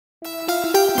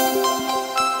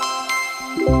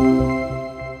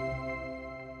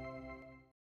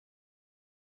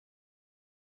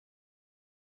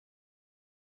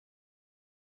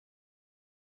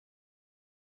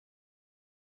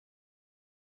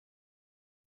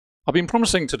I've been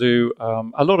promising to do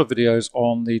a lot of videos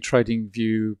on the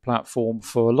TradingView platform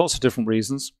for lots of different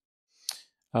reasons.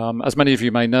 As many of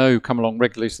you may know, come along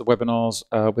regularly to the webinars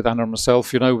with Anna and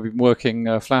myself. You know, we've been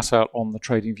working flat out on the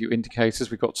TradingView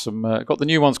indicators. We've got the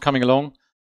new ones coming along.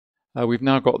 We've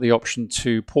now got the option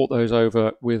to port those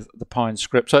over with the Pine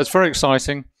script. So it's very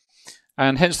exciting,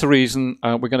 and hence the reason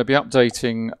we're going to be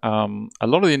updating a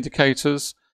lot of the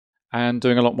indicators and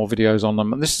doing a lot more videos on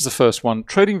them. And this is the first one.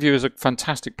 TradingView is a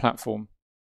fantastic platform.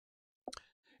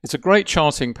 It's a great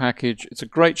charting package. It's a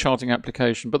great charting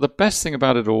application. But the best thing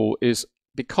about it all is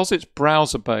because it's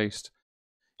browser-based,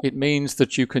 it means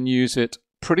that you can use it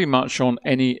pretty much on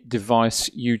any device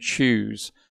you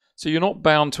choose. So you're not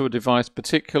bound to a device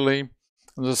particularly.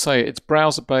 As I say, it's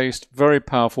browser-based, very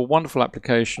powerful, wonderful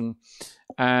application.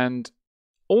 And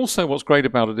also what's great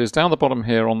about it is down the bottom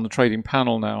here on the trading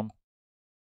panel now,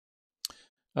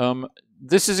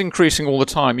 this is increasing all the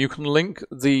time. You can link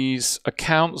these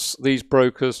accounts, these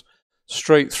brokers,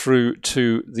 straight through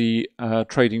to the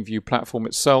TradingView platform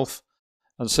itself,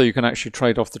 and so you can actually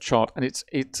trade off the chart. And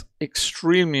it's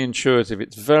extremely intuitive.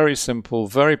 It's very simple,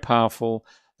 very powerful.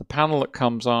 The panel that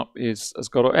comes up has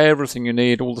got everything you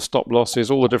need, all the stop losses,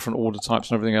 all the different order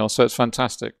types, and everything else. So it's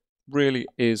fantastic. Really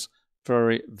is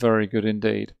very, very good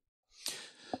indeed.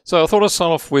 So I thought I'd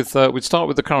start off with we'd start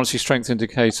with the currency strength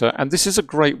indicator, and this is a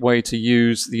great way to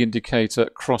use the indicator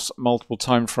across multiple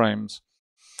time frames.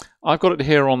 I've got it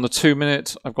here on the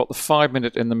 2-minute, I've got the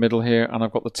 5-minute in the middle here, and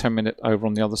I've got the 10-minute over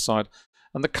on the other side.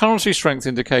 And the currency strength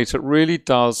indicator really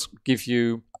does give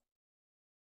you,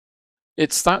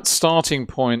 it's that starting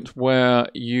point where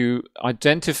you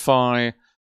identify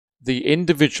the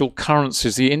individual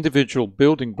currencies, the individual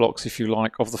building blocks, if you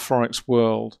like, of the Forex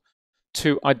world,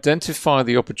 to identify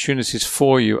the opportunities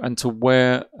for you and to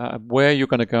where you're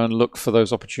going to go and look for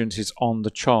those opportunities on the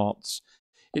charts.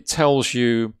 It tells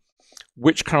you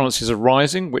which currencies are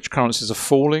rising, which currencies are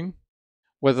falling,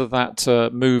 whether that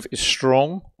move is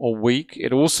strong or weak.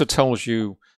 It also tells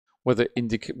you whether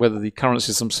the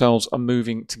currencies themselves are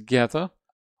moving together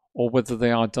or whether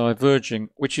they are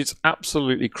diverging, which is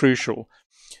absolutely crucial.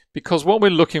 Because what we're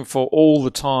looking for all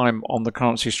the time on the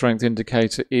currency strength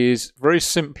indicator is very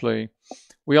simply,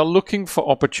 we are looking for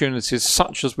opportunities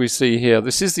such as we see here.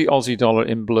 This is the Aussie dollar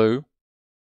in blue.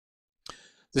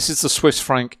 This is the Swiss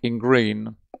franc in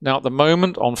green. Now at the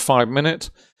moment on 5-minute,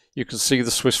 you can see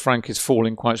the Swiss franc is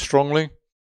falling quite strongly.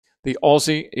 The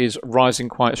Aussie is rising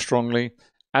quite strongly,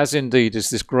 as indeed is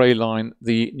this grey line,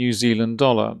 the New Zealand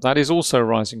dollar. That is also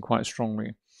rising quite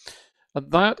strongly. And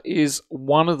that is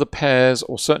one of the pairs,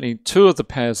 or certainly two of the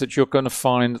pairs, that you're going to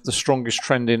find the strongest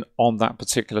trend in on that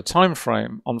particular time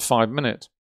frame on 5-minute.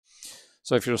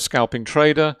 So if you're a scalping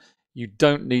trader, you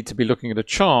don't need to be looking at a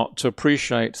chart to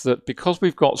appreciate that because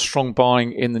we've got strong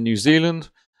buying in the New Zealand,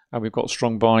 and we've got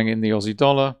strong buying in the Aussie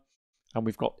dollar, and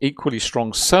we've got equally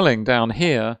strong selling down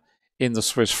here in the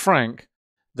Swiss franc,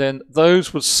 then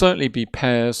those would certainly be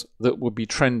pairs that would be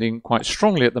trending quite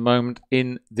strongly at the moment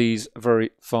in these very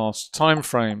fast time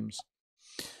frames.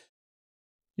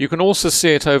 You can also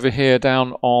see it over here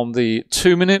down on the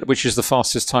 2-minute, which is the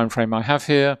fastest time frame I have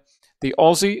here. The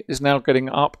Aussie is now getting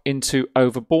up into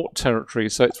overbought territory,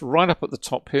 so it's right up at the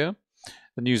top here.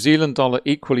 The New Zealand dollar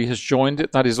equally has joined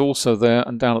it. That is also there,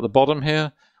 and down at the bottom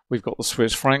here we've got the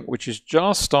Swiss franc, which is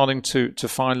just starting to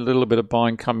find a little bit of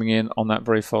buying coming in on that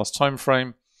very fast time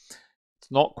frame. It's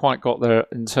not quite got there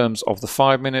in terms of the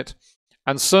 5-minute,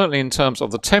 and certainly in terms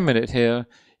of the 10-minute here,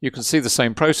 you can see the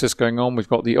same process going on. We've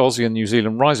got the Aussie and New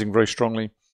Zealand rising very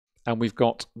strongly, and we've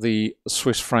got the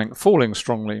Swiss franc falling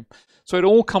strongly. So it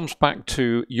all comes back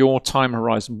to your time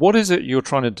horizon. What is it you're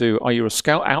trying to do? Are you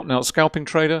a out-and-out scalping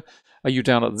trader? Are you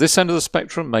down at this end of the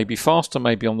spectrum, maybe faster,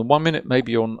 maybe on the 1-minute,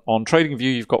 maybe on TradingView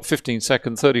you've got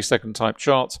 15-second, 30-second type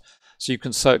charts, so you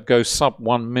can go sub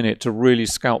 1 minute to really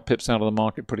scalp pips out of the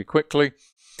market pretty quickly.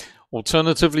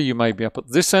 Alternatively, you may be up at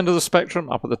this end of the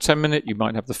spectrum, up at the 10-minute, you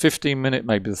might have the 15-minute,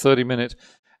 maybe the 30-minute.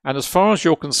 And as far as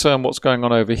you're concerned, what's going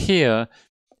on over here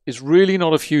is really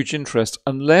not of huge interest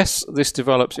unless this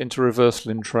develops into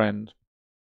reversal in trend.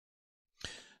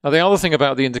 Now the other thing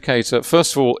about the indicator,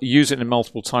 first of all, use it in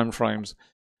multiple time frames.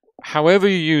 However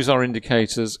you use our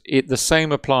indicators, the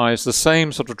same applies, the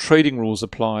same sort of trading rules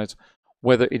applies,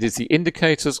 whether it is the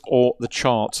indicators or the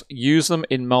charts. Use them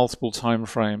in multiple time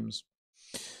frames.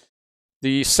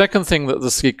 The second thing that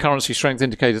the currency strength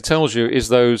indicator tells you is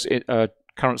those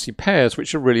currency pairs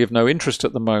which are really of no interest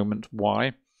at the moment.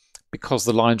 Why? Because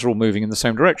the lines are all moving in the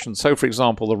same direction. So for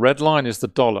example, the red line is the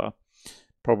dollar,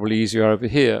 probably easier over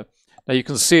here. Now you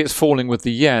can see it's falling with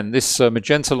the yen. This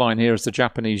magenta line here is the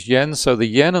Japanese yen. So the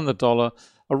yen and the dollar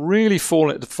are really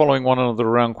following one another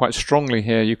around quite strongly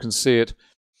here. You can see it.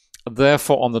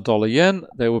 Therefore, on the dollar yen,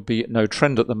 there would be no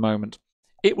trend at the moment.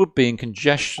 It would be in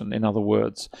congestion, in other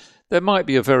words. There might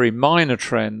be a very minor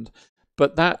trend,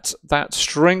 but that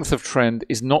strength of trend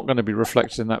is not going to be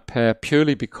reflected in that pair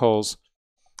purely because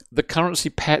the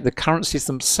currencies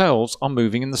themselves are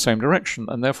moving in the same direction,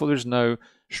 and therefore there's no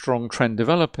strong trend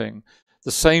developing.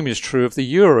 The same is true of the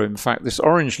euro. In fact, this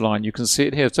orange line, you can see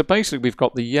it here. So basically, we've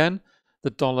got the yen,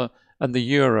 the dollar, and the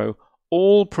euro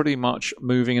all pretty much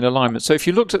moving in alignment. So if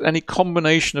you looked at any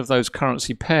combination of those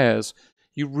currency pairs,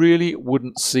 you really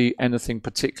wouldn't see anything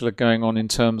particular going on in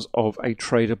terms of a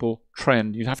tradable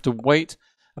trend. You'd have to wait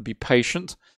and be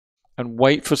patient and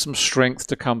wait for some strength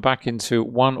to come back into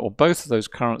one or both of those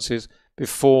currencies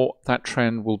before that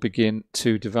trend will begin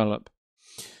to develop.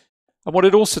 And what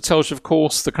it also tells you, of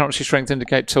course, the currency strength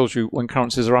indicator tells you when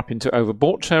currencies are up into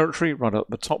overbought territory, right at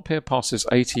the top here, past this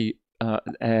 80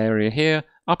 area here,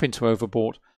 up into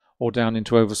overbought or down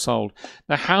into oversold.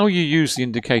 Now, how you use the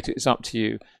indicator is up to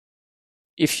you.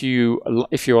 If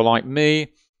you're like me,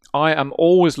 I am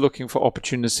always looking for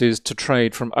opportunities to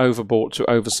trade from overbought to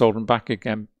oversold and back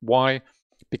again. Why?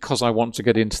 Because I want to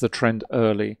get into the trend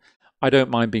early. I don't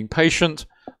mind being patient.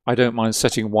 I don't mind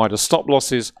setting wider stop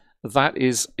losses. That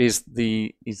is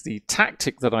the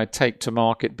tactic that I take to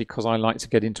market because I like to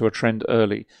get into a trend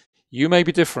early. You may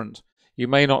be different. You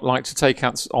may not like to take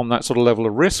out on that sort of level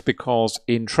of risk because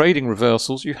in trading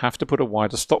reversals, you have to put a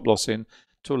wider stop loss in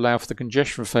to allow for the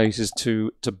congestion phases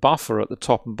to buffer at the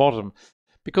top and bottom.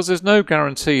 Because there's no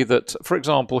guarantee that, for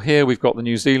example, here we've got the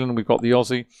New Zealand, we've got the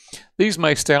Aussie. These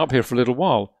may stay up here for a little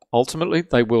while. Ultimately,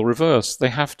 they will reverse. They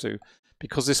have to,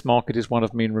 because this market is one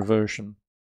of mean reversion.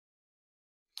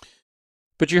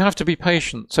 But you have to be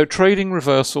patient. So trading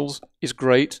reversals is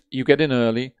great. You get in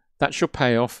early. That's your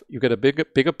payoff. You get a bigger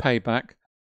payback.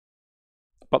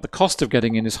 But the cost of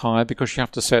getting in is higher because you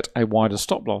have to set a wider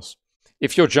stop loss.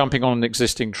 If you're jumping on an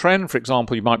existing trend, for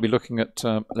example, you might be looking at,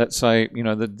 let's say,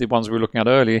 the ones we were looking at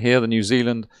earlier here, the New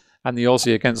Zealand and the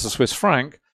Aussie against the Swiss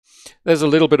franc. There's a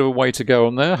little bit of a way to go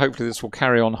on there. Hopefully this will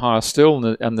carry on higher still,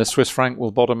 and the Swiss franc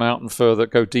will bottom out and further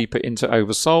go deeper into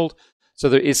oversold. So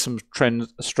there is some trend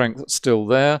strength still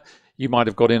there. You might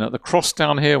have got in at the cross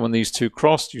down here when these two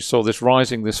crossed. You saw this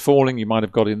rising, this falling. You might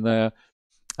have got in there.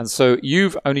 And so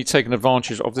you've only taken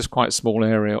advantage of this quite small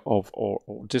area of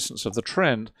or distance of the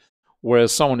trend,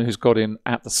 whereas someone who's got in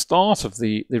at the start of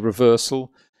the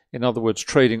reversal, in other words,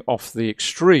 trading off the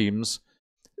extremes,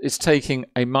 is taking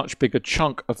a much bigger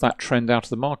chunk of that trend out of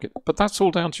the market. But that's all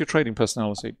down to your trading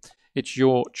personality. It's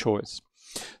your choice.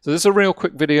 So this is a real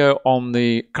quick video on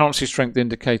the currency strength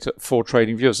indicator for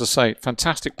TradingView. As I say,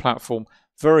 fantastic platform,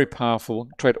 very powerful.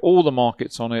 Trade all the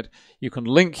markets on it. You can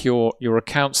link your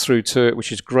accounts through to it,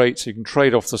 which is great. So you can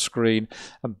trade off the screen.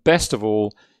 And best of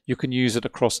all, you can use it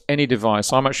across any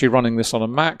device. I'm actually running this on a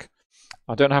Mac.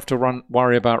 I don't have to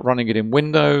worry about running it in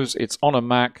Windows. It's on a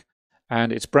Mac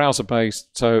and it's browser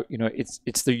based. So,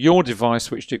 it's your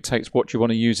device which dictates what you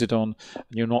want to use it on, and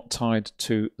you're not tied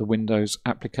to the Windows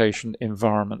application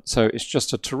environment. So it's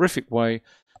just a terrific way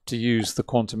to use the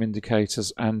quantum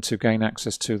indicators and to gain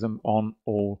access to them on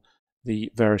all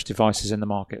the various devices in the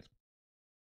market.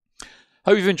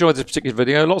 Hope you've enjoyed this particular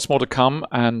video. Lots more to come,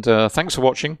 and thanks for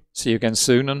watching. See you again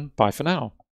soon, and bye for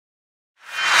now.